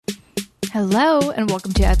Hello, and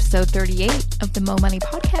welcome to episode 38 of the Mo Money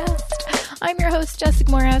Podcast. I'm your host, Jessica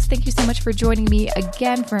Morehouse. Thank you so much for joining me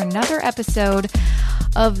again for another episode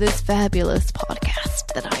of this fabulous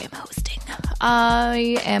podcast that I am hosting.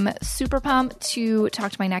 I am super pumped to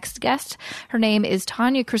talk to my next guest. Her name is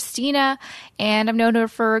Tahnya Kristina, and I've known her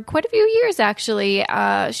for quite a few years, actually.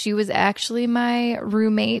 She was actually my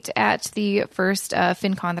roommate at the first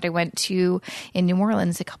FinCon that I went to in New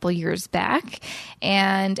Orleans a couple years back.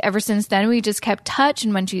 And ever since then, we just kept touch.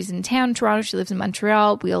 And when she's in town, Toronto, she lives in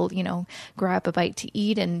Montreal, we'll, grab a bite to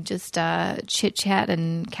eat and just chit-chat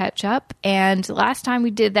and catch up. And last time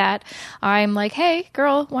we did that, I'm like, hey,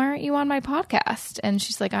 girl, why aren't you on my podcast? And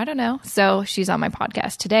she's like, I don't know. So she's on my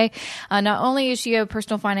podcast today. Not only is she a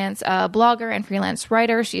personal finance blogger and freelance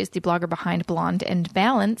writer, she is the blogger behind Blonde and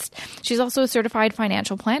Balanced. She's also a certified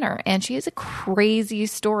financial planner, and she has a crazy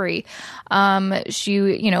story. She,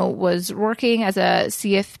 was working as a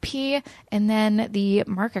CFP, and then the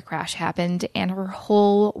market crash happened, and her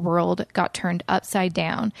whole world got turned upside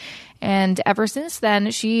down. And ever since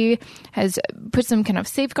then, she has put some kind of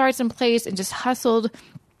safeguards in place and just hustled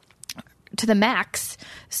to the max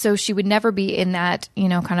so she would never be in that,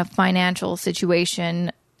 kind of financial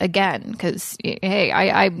situation again. Because, hey,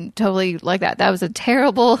 I'm totally like that. That was a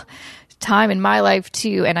terrible time in my life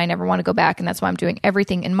too, and I never want to go back. And that's why I'm doing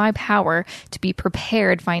everything in my power to be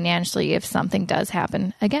prepared financially if something does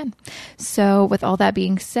happen again. So with all that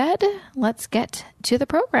being said, let's get to the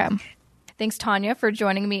program. Thanks, Tahnya, for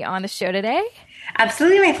joining me on the show today.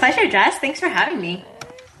 Absolutely. My pleasure, Jess. Thanks for having me.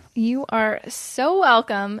 You are so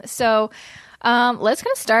welcome. So let's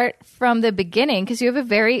kind of start from the beginning, because you have a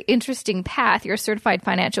very interesting path. You're a certified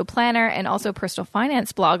financial planner and also a personal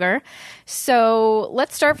finance blogger. So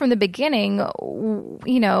let's start from the beginning.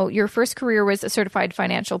 Your first career was a certified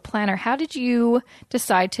financial planner. How did you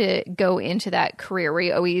decide to go into that career? Were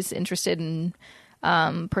you always interested in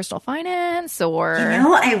personal finance, or?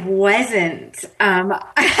 I wasn't.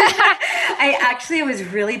 I was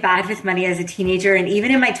really bad with money as a teenager, and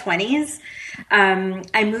even in my 20s.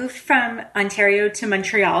 I moved from Ontario to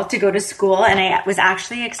Montreal to go to school, and I was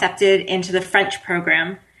actually accepted into the French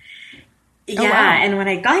program. Oh, wow. And when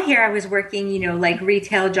I got here, I was working, like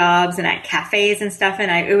retail jobs and at cafes and stuff,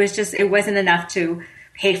 and it wasn't enough to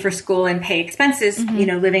pay for school and pay expenses,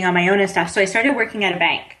 living on my own and stuff. So I started working at a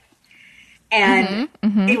bank. And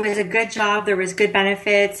it was a good job. There was good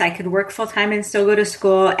benefits. I could work full time and still go to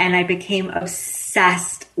school. And I became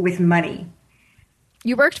obsessed with money.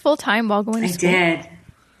 You worked full time while going to school? I did.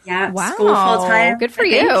 Yeah. Wow. School full time. Good for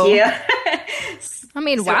you. Thank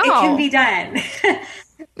you. Wow. It can be done.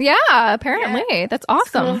 Yeah, apparently. Yeah. That's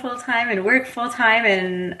awesome. School full time and work full time.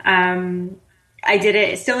 And I did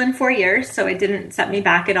it still in 4 years. So it didn't set me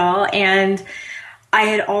back at all. And I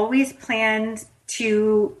had always planned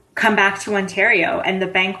to come back to Ontario, and the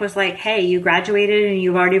bank was like, hey, you graduated and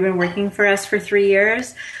you've already been working for us for 3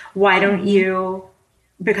 years. Why don't you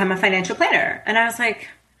become a financial planner? And I was like,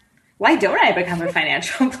 why don't I become a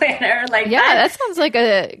financial planner? That sounds like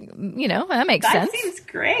that makes sense. That seems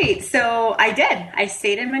great. So I did. I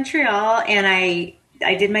stayed in Montreal, and I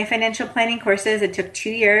did my financial planning courses. It took 2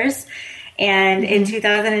 years. And in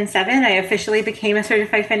 2007, I officially became a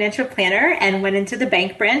certified financial planner and went into the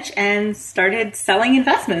bank branch and started selling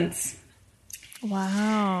investments.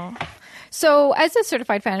 Wow. So as a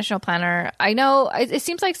certified financial planner, I know it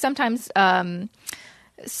seems like sometimes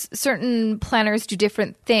certain planners do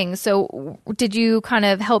different things. So did you kind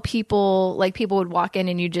of help people, like people would walk in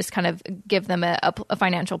and you just kind of give them a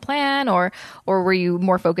financial plan, or were you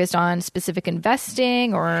more focused on specific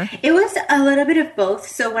investing, or? It was a little bit of both.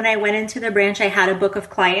 So when I went into the branch, I had a book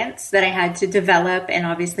of clients that I had to develop and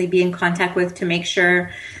obviously be in contact with to make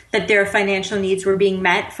sure that their financial needs were being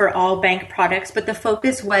met for all bank products. But the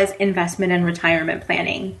focus was investment and retirement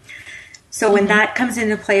planning. So when that comes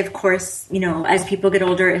into play, of course, as people get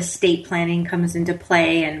older, estate planning comes into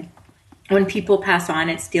play. And when people pass on,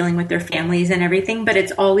 it's dealing with their families and everything. But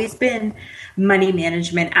it's always been money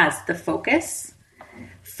management as the focus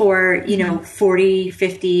for, 40,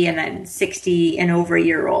 50, and then 60 and over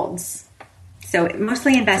year olds. So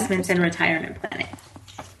mostly investments and retirement planning.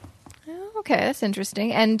 Okay, that's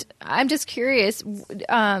interesting. And I'm just curious,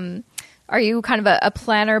 are you kind of a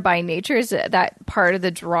planner by nature? Is that part of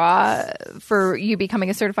the draw for you becoming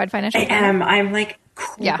a certified financial planner? I am. I'm like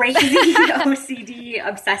crazy OCD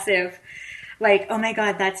obsessive. Like, oh my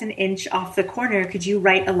God, that's an inch off the corner. Could you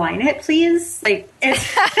align it, please?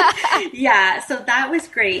 Yeah. So that was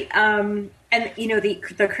great. And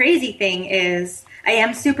the crazy thing is I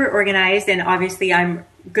am super organized, and obviously I'm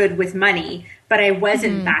good with money, but I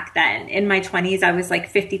wasn't back then. In my 20s, I was like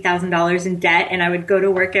 $50,000 in debt, and I would go to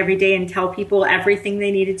work every day and tell people everything they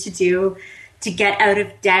needed to do to get out of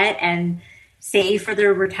debt and save for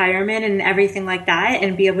their retirement and everything like that,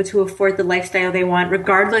 and be able to afford the lifestyle they want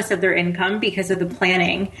regardless of their income because of the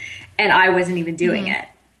planning. And I wasn't even doing it.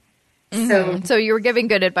 So you were giving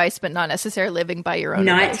good advice, but not necessarily living by your own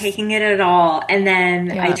not advice. taking it at all. And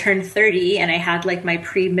then I turned 30 and I had like my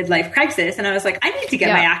pre-midlife crisis, and I was like, I need to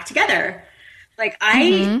get my act together. Like,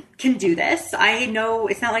 I can do this. I know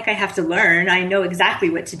it's not like I have to learn. I know exactly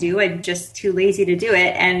what to do. I'm just too lazy to do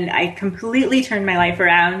it. And I completely turned my life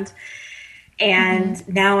around. And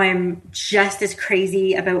now I'm just as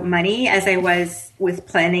crazy about money as I was with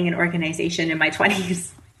planning and organization in my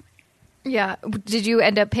 20s. Yeah. Did you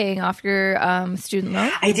end up paying off your student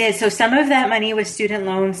loan? I did. So some of that money was student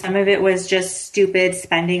loans. Some of it was just stupid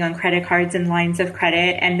spending on credit cards and lines of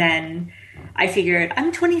credit. And then I figured,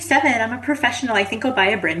 I'm 27. I'm a professional. I think I'll buy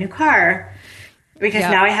a brand new car, because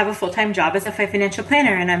now I have a full-time job as a financial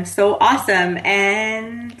planner, and I'm so awesome.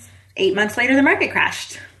 And 8 months later, the market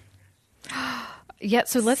crashed. Yeah.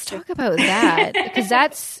 So let's talk about that, because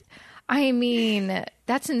that's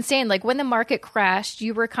insane. Like, when the market crashed,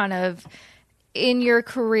 you were kind of in your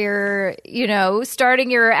career,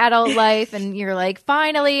 starting your adult life, and you're like,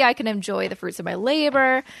 finally, I can enjoy the fruits of my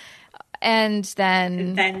labor. And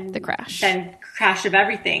then the crash. Then crash of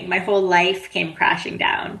everything. My whole life came crashing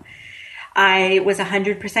down. I was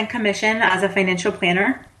 100% commission as a financial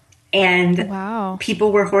planner, and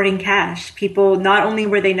people were hoarding cash. People, not only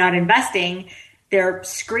were they not investing, they're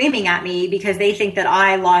screaming at me because they think that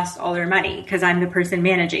I lost all their money because I'm the person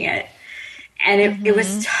managing it. And it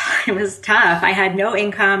was tough. I had no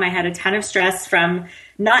income. I had a ton of stress from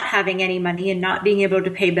not having any money and not being able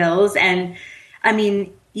to pay bills. And I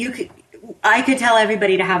mean, I could tell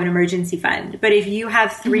everybody to have an emergency fund, but if you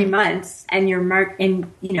have 3 months and you're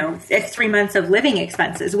it's 3 months of living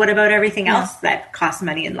expenses, what about everything else that costs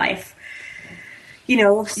money in life?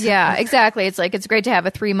 Yeah, exactly. It's like, it's great to have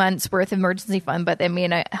a 3 months worth of emergency fund, but they may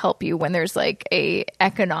not help you when there's like a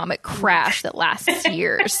economic crash that lasts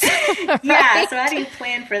years. Right? Yeah. So how do you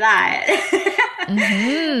plan for that?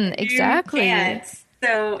 Exactly.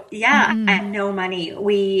 So I had no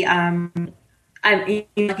money. I'm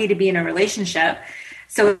lucky to be in a relationship.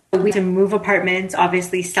 So we had to move apartments,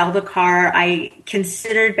 obviously sell the car. I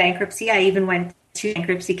considered bankruptcy. I even went to a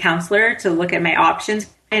bankruptcy counselor to look at my options.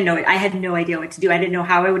 I had no idea what to do. I didn't know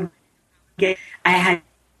how I would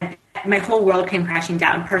my whole world came crashing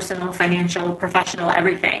down, personal, financial, professional,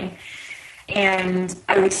 everything. And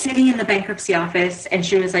I was sitting in the bankruptcy office, and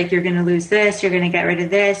she was like, you're going to lose this. You're going to get rid of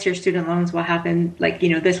this. Your student loans will happen. Like,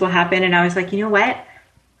 this will happen. And I was like, you know what?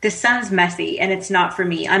 This sounds messy, and it's not for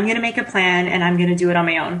me. I'm going to make a plan, and I'm going to do it on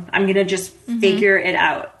my own. I'm going to just figure it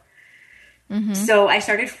out. So I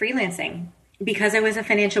started freelancing. Because I was a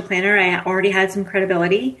financial planner, I already had some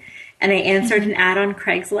credibility, and I answered an ad on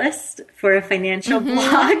Craigslist for a financial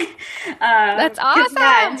blog. That's awesome.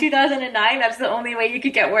 Yeah, in 2009, that's the only way you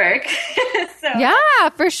could get work. Yeah,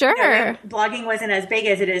 for sure. Blogging wasn't as big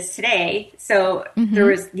as it is today. So there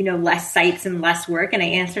was, less sites and less work. And I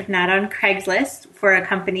answered an ad on Craigslist for a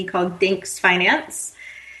company called Dinks Finance.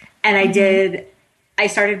 And I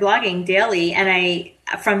started blogging daily. And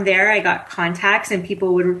from there, I got contacts, and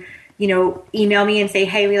people would email me and say,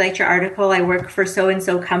 hey, we liked your article. I work for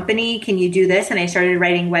so-and-so company. Can you do this? And I started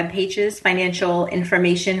writing web pages, financial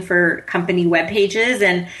information for company web pages.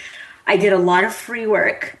 And I did a lot of free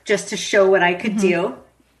work just to show what I could do.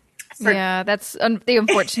 That's the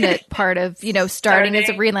unfortunate part of, starting as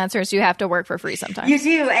a freelancer is you have to work for free sometimes. You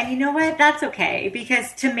do. And you know what? That's okay.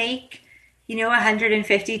 Because to make, $150,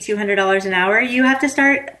 $200 an hour, you have to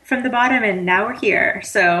start from the bottom. And now we're here.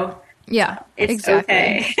 So yeah, it's exactly.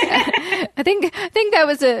 Okay. I think that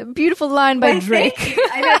was a beautiful line by Drake.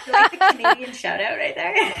 I know, like the Canadian shout out right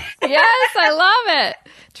there. Yes, I love it.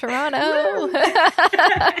 Toronto.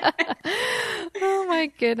 Oh my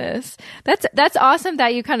goodness. That's awesome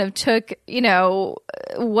that you kind of took,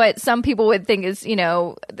 what some people would think is,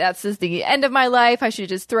 that's just the end of my life. I should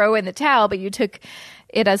just throw in the towel, but you took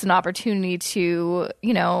it as an opportunity to,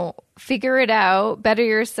 figure it out, better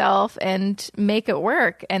yourself, and make it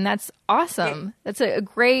work. And that's awesome. That's a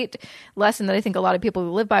great lesson that I think a lot of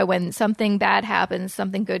people live by. When something bad happens,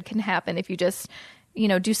 something good can happen if you just,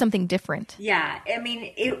 do something different. Yeah. I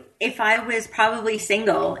mean, if I was probably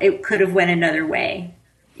single, it could have went another way,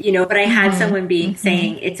 but I had someone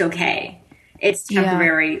saying, it's okay. It's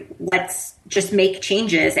temporary. Yeah. Let's just make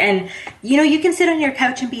changes. And, you can sit on your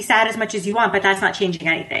couch and be sad as much as you want, but that's not changing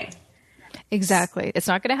anything. Exactly. It's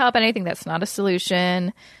not going to help anything. That's not a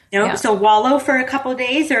solution. No, Yeah. so wallow for a couple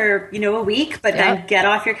days or, a week, but then get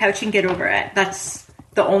off your couch and get over it. That's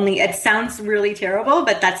the only, it sounds really terrible,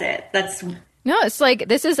 but that's it. No, it's like,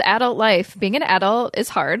 this is adult life. Being an adult is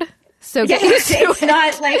hard. So get used to it's it.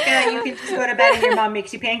 not like you can just go to bed and your mom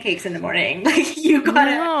makes you pancakes in the morning. Like you have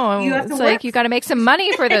to it's like you got to make some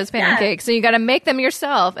money for those pancakes. So you got to make them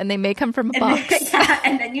yourself, and they may come from a box.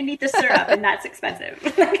 And then you need the syrup, and that's expensive.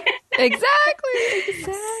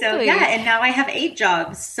 Exactly. So and now I have 8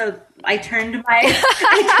 jobs. So I turned my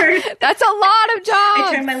that's a lot of jobs.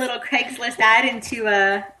 I turned my little Craigslist ad into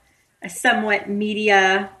a somewhat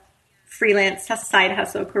media freelance side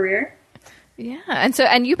hustle career. Yeah.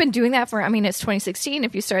 And you've been doing that for, it's 2016.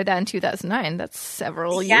 If you started that in 2009, that's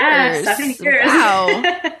several years. Yeah, 7 years. Wow.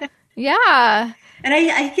 Yeah. And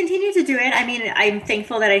I continue to do it. I'm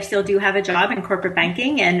thankful that I still do have a job in corporate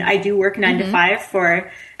banking, and I do work 9 to 5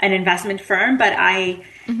 for an investment firm, but I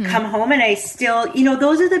come home and I still,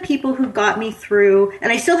 those are the people who got me through,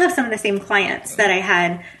 and I still have some of the same clients that I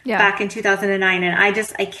had back in 2009, and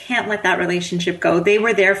I can't let that relationship go. They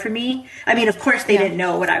were there for me. Of course they didn't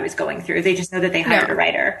know what I was going through. They just know that they hired a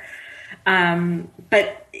writer.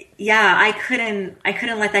 But yeah, I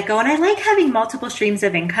couldn't let that go. And I like having multiple streams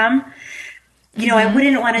of income. I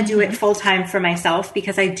wouldn't want to do it full time for myself,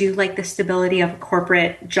 because I do like the stability of a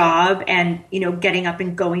corporate job and, getting up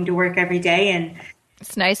and going to work every day. And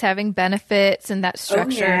it's nice having benefits and that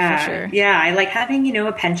structure for sure. Yeah. I like having,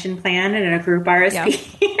 a pension plan and a group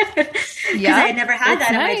RSP. Because I never had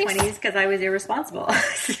that in my 20s because I was irresponsible.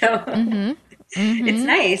 So it's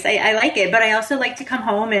nice. I like it. But I also like to come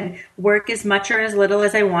home and work as much or as little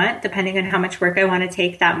as I want, depending on how much work I want to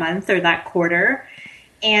take that month or that quarter.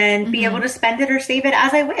 And be able to spend it or save it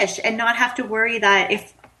as I wish, and not have to worry that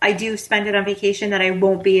if I do spend it on vacation that I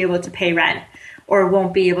won't be able to pay rent or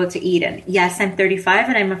won't be able to eat. And yes, I'm 35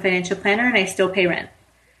 and I'm a financial planner and I still pay rent.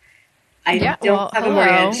 I don't have a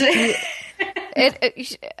mortgage.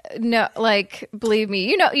 No, like, believe me,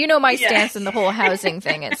 you know my stance in the whole housing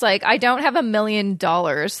thing. It's like, I don't have $1 million,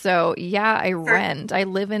 so I rent. I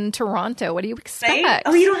live in Toronto. What do you expect? Right?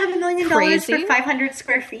 Oh, you don't have $1 million for 500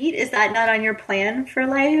 square feet? Is that not on your plan for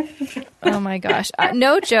life? Oh my gosh.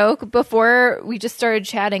 No joke. Before we just started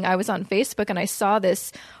chatting, I was on Facebook and I saw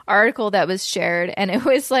this article that was shared, and it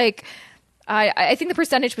was like, I think the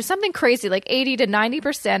percentage was something crazy, like 80 to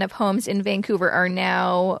 90% of homes in Vancouver are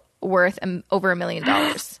now worth over $1 million.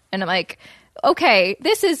 And I'm like, okay,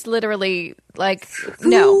 this is literally like,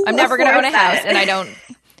 no, I'm never going to own a house. And I don't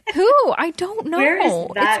know. Where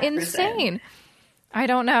is that it's insane. I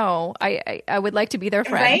don't know. I would like to be their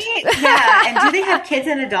friend. Right? Yeah. And do they have kids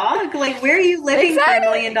and a dog? Like, where are you living for $1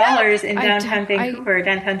 million in downtown Vancouver,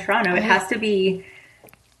 downtown Toronto? It has to be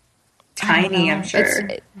tiny, I'm sure.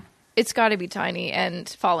 It's got to be tiny and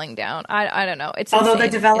falling down. I don't know. It's although insane.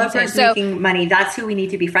 the developer's making money, that's who we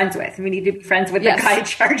need to be friends with. We need to be friends with the guy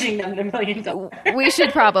charging them $1 million. We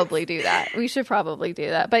should probably do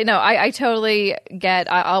that. But no, I totally get.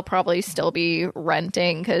 I'll probably still be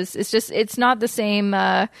renting, because it's not the same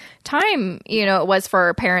time it was for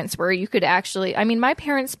our parents, where you could actually. My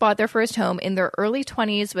parents bought their first home in their early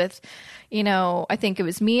 20s with. I think it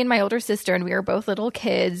was me and my older sister, and we were both little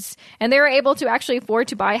kids, and they were able to actually afford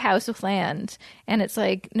to buy a house with land. And it's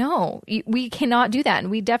like, no, we cannot do that. And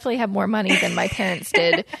we definitely have more money than my parents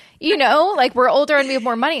did. Like, we're older and we have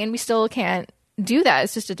more money, and we still can't do that.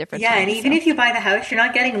 It's just a different time. And even if you buy the house, you're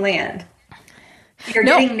not getting land. You're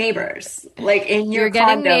getting neighbors, like in your condo.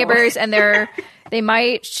 Getting neighbors, and they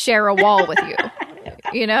might share a wall with you.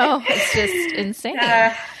 It's just insane.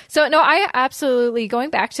 So, no, I absolutely, going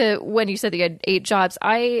back to when you said that you had 8 jobs,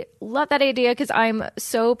 I love that idea, because I'm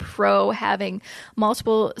so pro having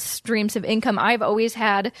multiple streams of income. I've always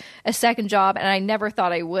had a second job, and I never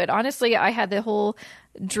thought I would. Honestly, I had the whole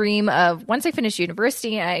dream of, once I finish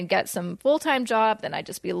university and I get some full-time job, then I'd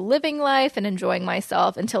just be living life and enjoying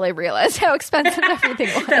myself, until I realized how expensive everything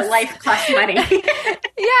was. That life costs money.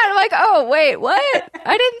 I'm like, oh, wait, what?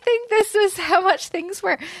 I didn't think this was how much things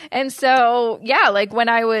were. And so, like, when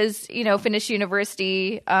I was, finished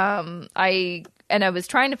university, I was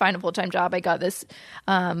trying to find a full-time job. I got this,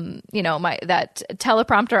 that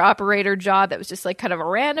teleprompter operator job that was just like kind of a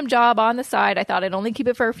random job on the side. I thought I'd only keep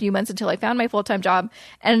it for a few months until I found my full-time job.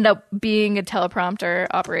 Ended up being a teleprompter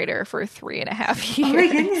operator for 3.5 years. Oh my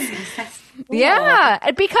goodness. That's cool.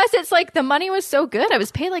 Yeah, because it's like the money was so good. I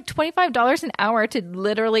was paid like $25 an hour to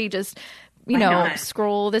literally just,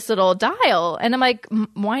 scroll this little dial. And I'm like,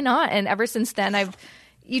 why not? And ever since then, I've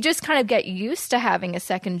you just kind of get used to having a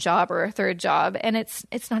second job or a third job, and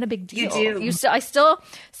it's not a big deal. You do. I still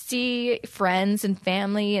see friends and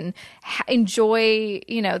family and enjoy,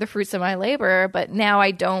 the fruits of my labor, but now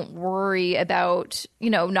I don't worry about,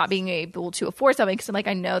 not being able to afford something, because I'm like,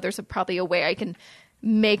 I know there's probably a way I can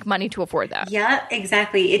make money to afford that. Yeah,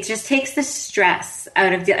 exactly. It just takes the stress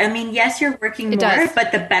out of yes, you're working more,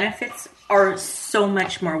 but the benefits are so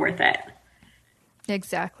much more worth it.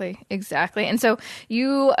 Exactly. And so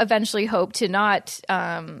you eventually hope to not,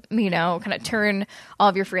 kind of turn all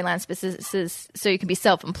of your freelance businesses so you can be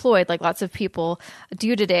self-employed like lots of people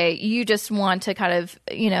do today. You just want to kind of,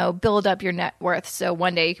 build up your net worth. So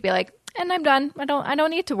one day you could be like, and I'm done. I don't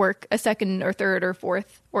need to work a second or third or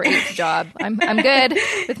fourth or eighth job. I'm good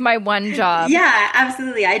with my one job. Yeah,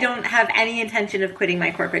 absolutely. I don't have any intention of quitting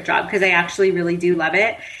my corporate job because I actually really do love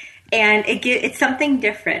it. And it's something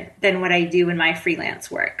different than what I do in my freelance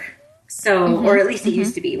work. So, or at least it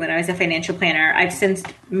used to be when I was a financial planner. I've since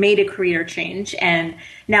made a career change, and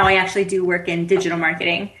now I actually do work in digital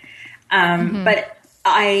marketing. But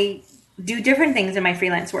I do different things in my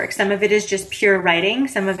freelance work. Some of it is just pure writing.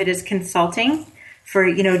 Some of it is consulting for,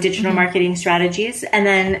 digital marketing strategies. And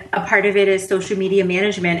then a part of it is social media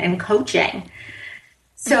management and coaching.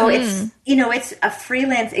 So it's a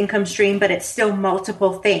freelance income stream, but it's still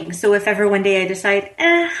multiple things. So if ever one day I decide,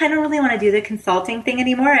 I don't really want to do the consulting thing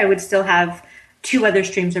anymore, I would still have 2 other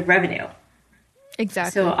streams of revenue.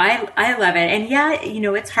 Exactly. So I love it. And yeah,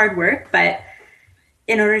 it's hard work, but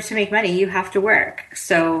in order to make money, you have to work.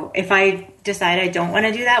 So if I decide I don't want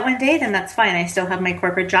to do that one day, then that's fine. I still have my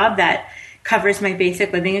corporate job that covers my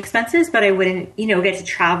basic living expenses, but I wouldn't, get to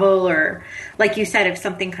travel, or like you said, if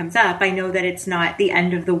something comes up, I know that it's not the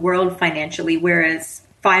end of the world financially, whereas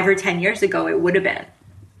 5 or 10 years ago, it would have been.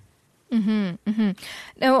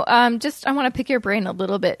 No, I want to pick your brain a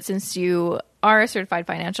little bit, since you are a certified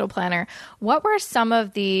financial planner. What were some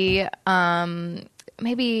of the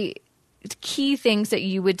maybe key things that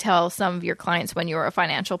you would tell some of your clients when you were a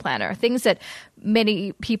financial planner? Things that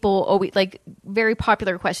many people always, like, very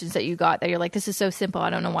popular questions that you got that you're like, this is so simple,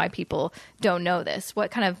 I don't know why people don't know this.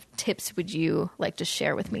 What kind of tips would you like to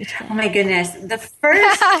share with me today? Oh my goodness. The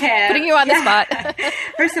first tip. Putting you on the spot.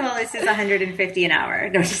 First of all, this is $150 an hour.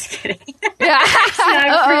 No, just kidding. Yeah.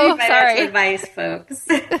 So financial advice, folks.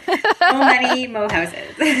 More money, more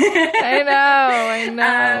houses. I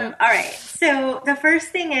know. All right. So the first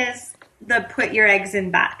thing is the put your eggs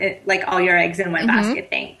in all your eggs in one basket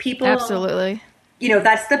thing. People, absolutely.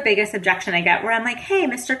 That's the biggest objection I get, where I'm like, hey,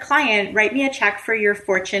 Mr. Client, write me a check for your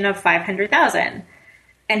fortune of $500,000.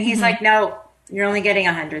 And he's like, no, you're only getting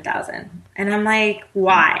 $100,000. And I'm like,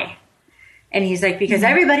 why? And he's like, because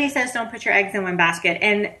everybody says don't put your eggs in one basket.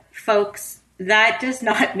 And folks, that does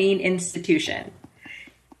not mean institution.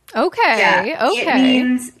 Okay. Yeah, okay. It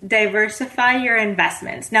means diversify your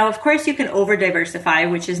investments. Now, of course, you can over diversify,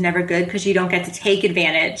 which is never good because you don't get to take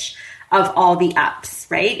advantage of all the ups,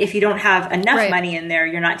 right? If you don't have enough money in there,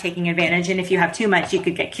 you're not taking advantage. And if you have too much, you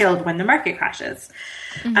could get killed when the market crashes.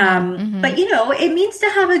 But, it means to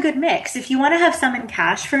have a good mix. If you want to have some in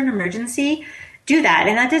cash for an emergency, do that.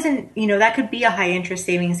 And that doesn't, that could be a high interest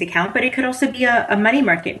savings account, but it could also be a money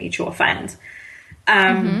market mutual fund.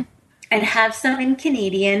 And have some in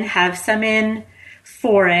Canadian, have some in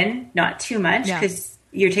foreign, not too much because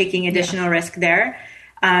you're taking additional risk there.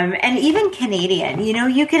 And even Canadian,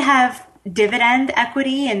 you could have dividend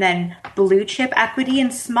equity and then blue chip equity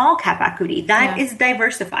and small cap equity. That is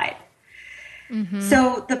diversified.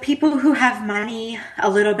 So the people who have money a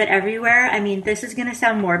little bit everywhere, this is going to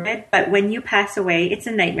sound morbid, but when you pass away, it's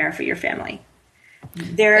a nightmare for your family.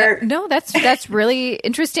 No, that's really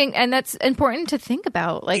interesting, and that's important to think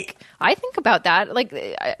about. Like, I think about that. Like,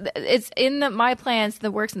 it's in my plans, the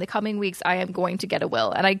works in the coming weeks. I am going to get a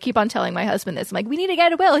will, and I keep on telling my husband this. I'm like, we need to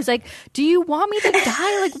get a will. He's like, do you want me to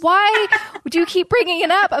die? Like, why do you keep bringing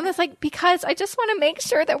it up? I'm just like, because I just want to make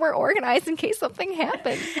sure that we're organized in case something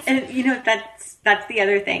happens. And that's the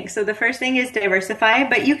other thing. So the first thing is diversify,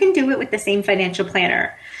 but you can do it with the same financial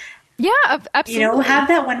planner. Yeah, absolutely. Have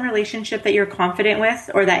that one relationship that you're confident with,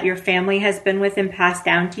 or that your family has been with and passed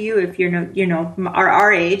down to you. If are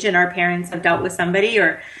our age and our parents have dealt with somebody,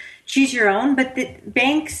 or choose your own. But the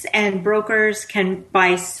banks and brokers can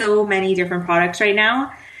buy so many different products right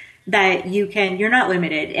now that you're not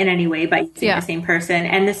limited in any way by using the same person.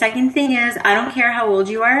 And the second thing is, I don't care how old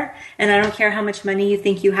you are, and I don't care how much money you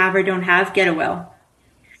think you have or don't have, get a will.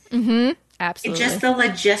 Absolutely. It's just the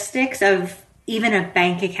logistics of even a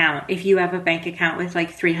bank account. If you have a bank account with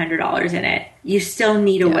like $300 in it, you still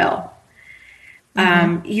need a will.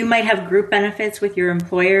 You might have group benefits with your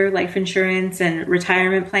employer, life insurance and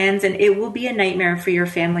retirement plans, and it will be a nightmare for your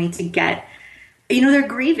family to get. They're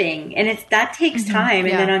grieving, and that takes time.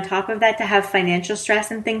 And then on top of that, to have financial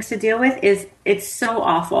stress and things to deal with it's so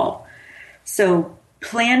awful. So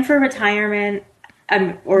plan for retirement,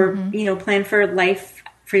 or plan for life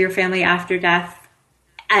for your family after death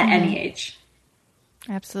at any age.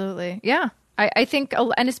 Absolutely. Yeah. I think,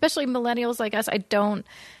 and especially millennials like us, I don't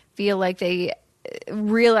feel like they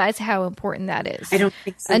realize how important that is. I don't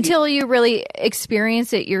think so. Until you really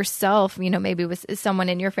experience it yourself, maybe with someone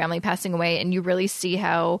in your family passing away, and you really see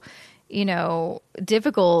how,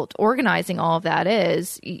 difficult organizing all of that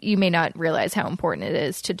is, you may not realize how important it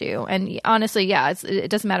is to do. And honestly, it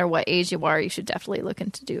doesn't matter what age you are, you should definitely look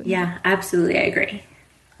into doing Yeah, absolutely. I agree.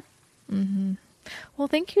 Well,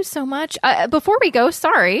 thank you so much. Before we go,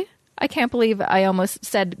 sorry, I can't believe I almost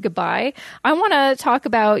said goodbye. I want to talk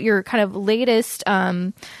about your kind of latest,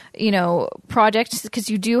 project, because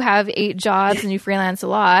you do have 8 jobs and you freelance a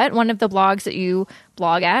lot. One of the blogs that you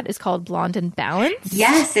blog at is called Blonde and Balanced.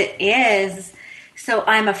 Yes, it is. So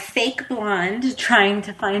I'm a fake blonde trying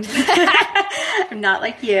to find. I'm not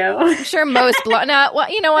like you. I'm sure most blonde. No,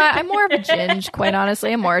 well, you know what? I'm more of a ginge. Quite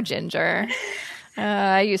honestly, I'm more a ginger.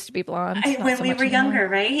 I used to be blonde when we were younger,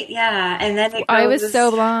 right? Yeah, and then I was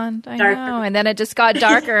so blonde. I know, and then it just got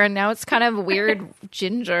darker, and now it's kind of weird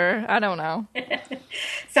ginger. I don't know.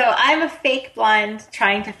 So I'm a fake blonde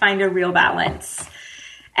trying to find a real balance,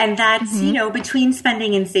 and that's between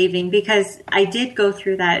spending and saving, because I did go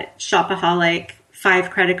through that shopaholic 5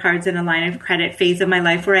 credit cards and a line of credit phase of my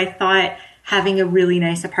life where I thought having a really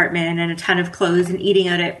nice apartment and a ton of clothes and eating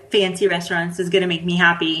out at fancy restaurants is going to make me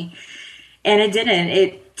happy. And it didn't.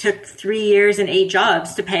 It took 3 years and 8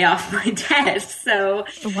 jobs to pay off my debt. So,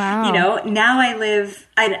 wow. Now I live,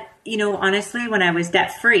 honestly, when I was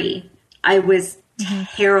debt free, I was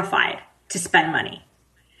terrified to spend money.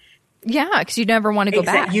 Yeah, because you never want to go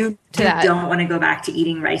back. You don't want to go back to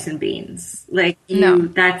eating rice and beans.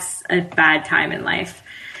 That's a bad time in life.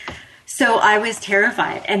 So I was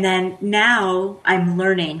terrified. And then now I'm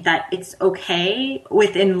learning that it's okay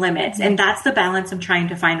within limits. And that's the balance I'm trying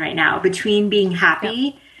to find right now between being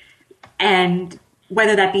happy and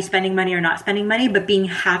whether that be spending money or not spending money, but being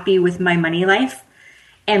happy with my money life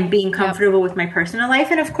and being comfortable with my personal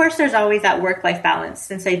life. And of course, there's always that work-life balance.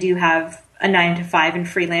 Since I do have a 9 to 5 and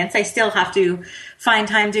freelance, I still have to find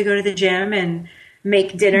time to go to the gym and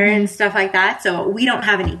make dinner and stuff like that. So we don't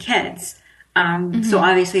have any kids. So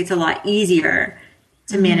obviously it's a lot easier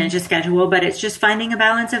to manage a schedule, but it's just finding a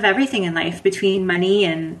balance of everything in life between money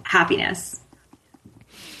and happiness.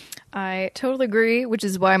 I totally agree, which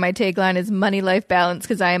is why my tagline is money life balance,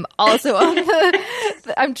 because I am also on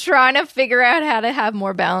I'm trying to figure out how to have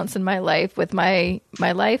more balance in my life with my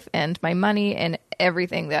life and my money and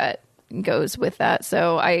everything that goes with that.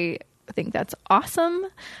 So I think that's awesome.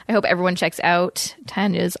 I hope everyone checks out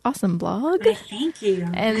Tanya's awesome blog. Thank you.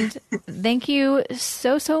 And thank you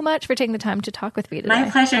so much for taking the time to talk with me today. My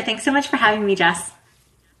pleasure. Thanks so much for having me, Jess.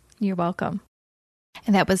 You're welcome.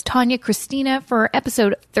 And that was Tahnya Kristina for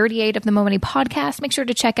episode 38 of the Mo Money podcast. Make sure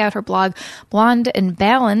to check out her blog, Blonde and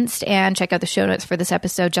Balanced, and check out the show notes for this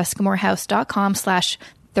episode,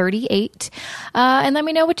 jessicamorehouse.com/38. And let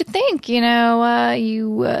me know what you think. You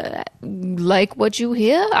like what you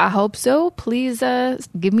hear? I hope so. Please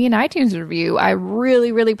give me an iTunes review. I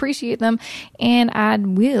really, really appreciate them. And I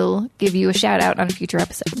will give you a shout out on a future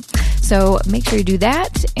episode. So make sure you do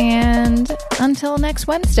that. And until next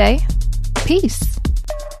Wednesday, peace.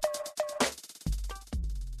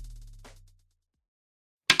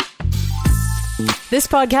 This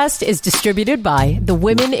podcast is distributed by the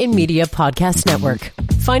Women in Media Podcast Network.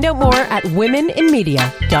 Find out more at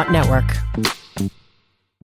womeninmedia.network.